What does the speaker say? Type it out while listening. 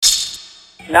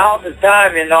Now's the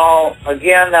time,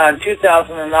 Again, in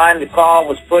 2009, the call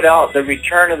was put out, the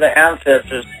return of the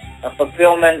ancestors, a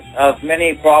fulfillment of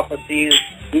many prophecies,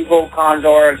 Eagle,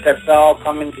 Condor, and Quetzal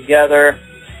coming together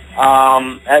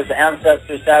as the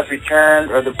ancestors have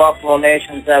returned, or the Buffalo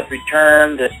Nations have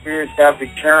returned, the spirits have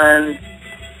returned.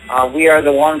 We are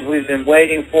the ones we've been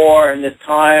waiting for in this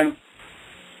time.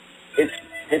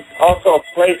 It's also a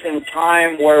place in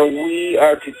time where we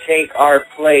are to take our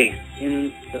place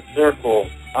in the circle.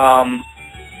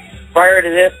 Prior to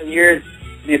this, in years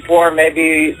before,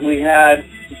 maybe we had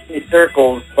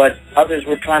circles, but others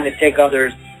were trying to take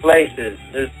others' places.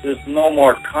 There's no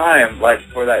more time like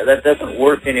for that. That doesn't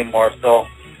work anymore. So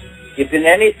if in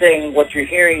anything, what you're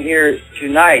hearing here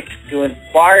tonight to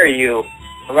inspire you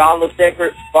around the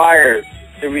sacred fires,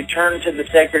 to return to the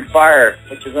sacred fire,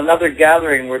 which is another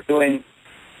gathering we're doing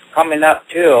coming up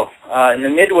too, in the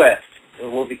Midwest.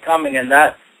 It will be coming, and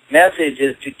that message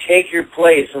is to take your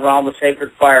place around the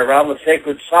sacred fire, around the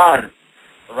sacred sun,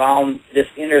 around this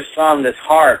inner sun, this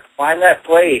heart. Find that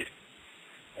place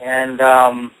and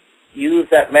use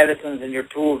that medicines and your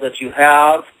tools that you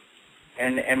have,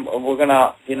 and we're going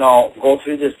to, go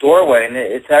through this doorway. And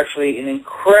it's actually an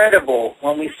incredible,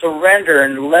 when we surrender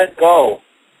and let go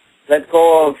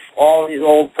of all these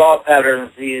old thought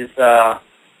patterns, these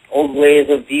old ways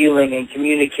of dealing and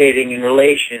communicating in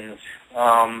relations.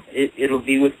 It'll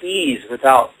be with ease,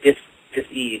 without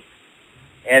dis-ease.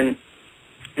 And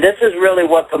this is really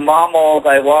what the Mamos,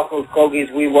 Iwakos, Kogis,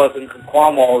 Wiwas, and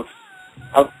Kakwamos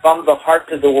from the heart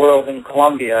of the world in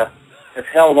Colombia have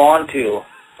held on to,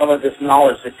 some of this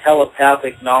knowledge, the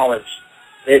telepathic knowledge.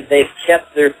 They've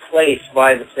kept their place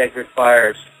by the sacred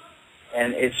fires.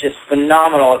 And it's just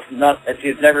phenomenal if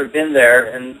you've never been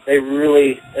there, and they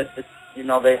really,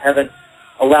 they haven't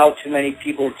allowed too many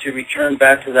people to return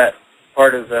back to that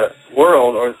part of the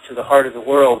world, or to the heart of the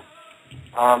world.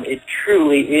 It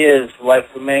truly is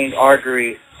like the main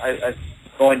artery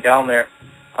going down there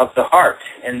of the heart,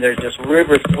 and there's just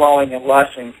rivers flowing and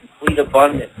lushing, complete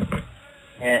abundance.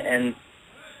 And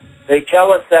they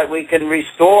tell us that we can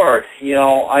restore.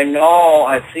 I know,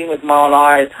 I've seen with my own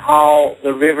eyes how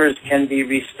the rivers can be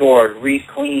restored,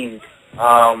 re-cleaned,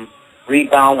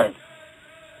 rebalanced.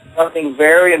 Something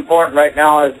very important right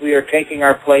now as we are taking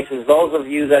our places, those of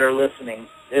you that are listening,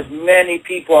 there's many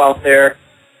people out there,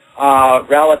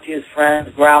 relatives,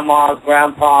 friends, grandmas,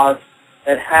 grandpas,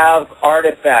 that have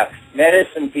artifacts,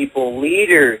 medicine people,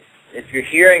 leaders. If you're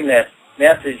hearing this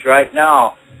message right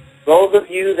now, those of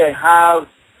you that have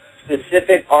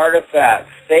specific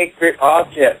artifacts, sacred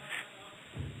objects,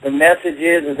 the message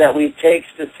is that we take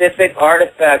specific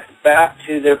artifacts back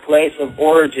to their place of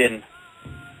origin.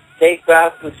 Take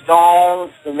back the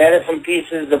stones, the medicine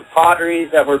pieces, the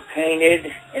potteries that were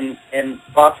painted and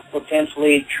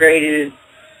potentially traded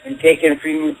and taken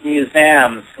from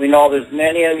museums. We know there's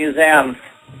many museums.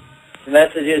 The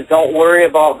message is, don't worry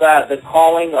about that. The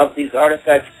calling of these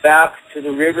artifacts back to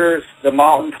the rivers, the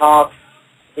mountaintops,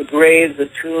 the graves, the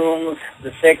tombs,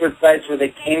 the sacred sites where they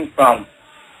came from,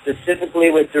 specifically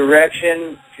with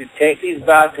direction to take these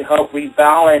back to help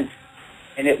rebalance,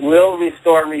 and it will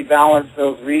restore and rebalance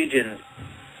those regions.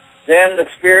 Then the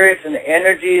spirits and the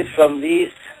energies from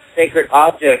these sacred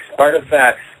objects,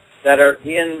 artifacts that are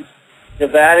in the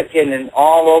Vatican and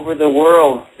all over the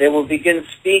world, they will begin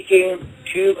speaking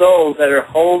to those that are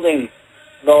holding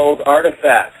those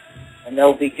artifacts, and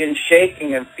they'll begin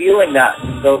shaking and feeling that,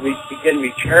 and they'll begin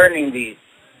returning these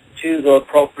to the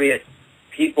appropriate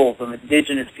peoples and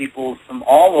indigenous peoples from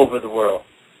all over the world.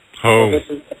 Oh. So this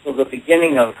is the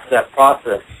beginning of that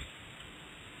process.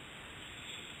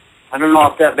 I don't know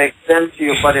if that makes sense to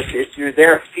you, but if you're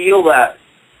there, feel that.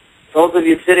 Those of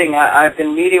you sitting, I've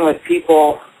been meeting with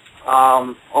people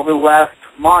over the last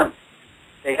month.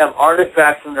 They have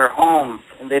artifacts in their homes,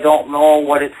 and they don't know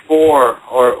what it's for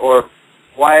or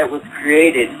why it was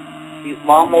created. These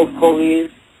Mamos,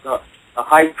 Kogis, the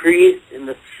high priest, and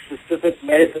the specific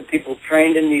medicine people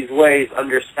trained in these ways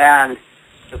understand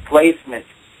the placement.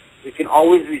 We can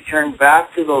always return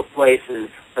back to those places,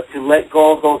 but to let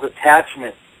go of those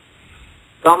attachments.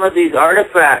 Some of these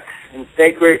artifacts and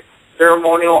sacred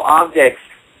ceremonial objects,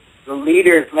 the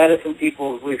leaders, medicine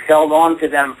people, we've held on to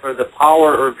them for the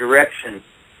power or direction.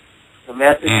 The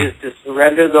message is to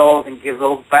surrender those and give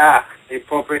those back, the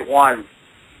appropriate ones.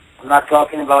 I'm not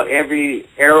talking about every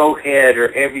arrowhead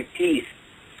or every piece,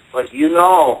 but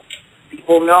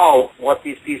people know what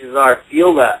these pieces are.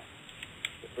 Feel that.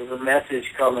 There's a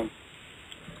message coming.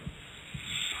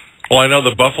 Well, I know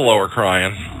the buffalo are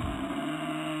crying.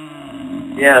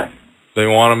 Yes. They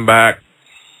want them back.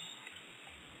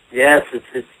 Yes,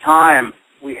 it's time.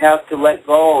 We have to let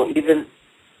go. Even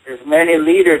there's many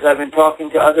leaders. I've been talking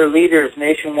to other leaders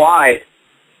nationwide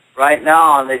right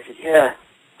now, and they said, yeah,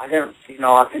 I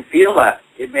can feel that.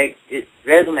 It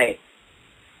resonates.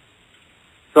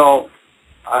 So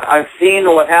I've seen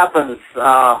what happens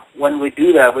when we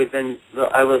do that.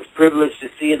 I was privileged to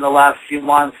see in the last few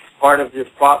months part of this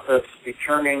process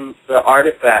returning the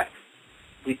artifacts.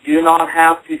 We do not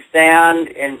have to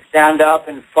stand up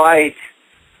and fight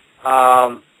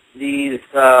these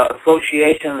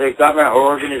associations or government or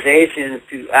organizations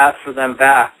to ask for them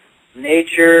back.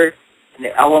 Nature and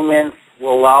the elements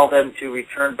will allow them to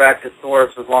return back to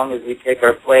source as long as we take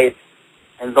our place,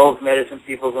 and those medicine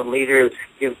peoples and leaders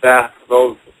give back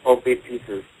those appropriate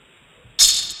pieces.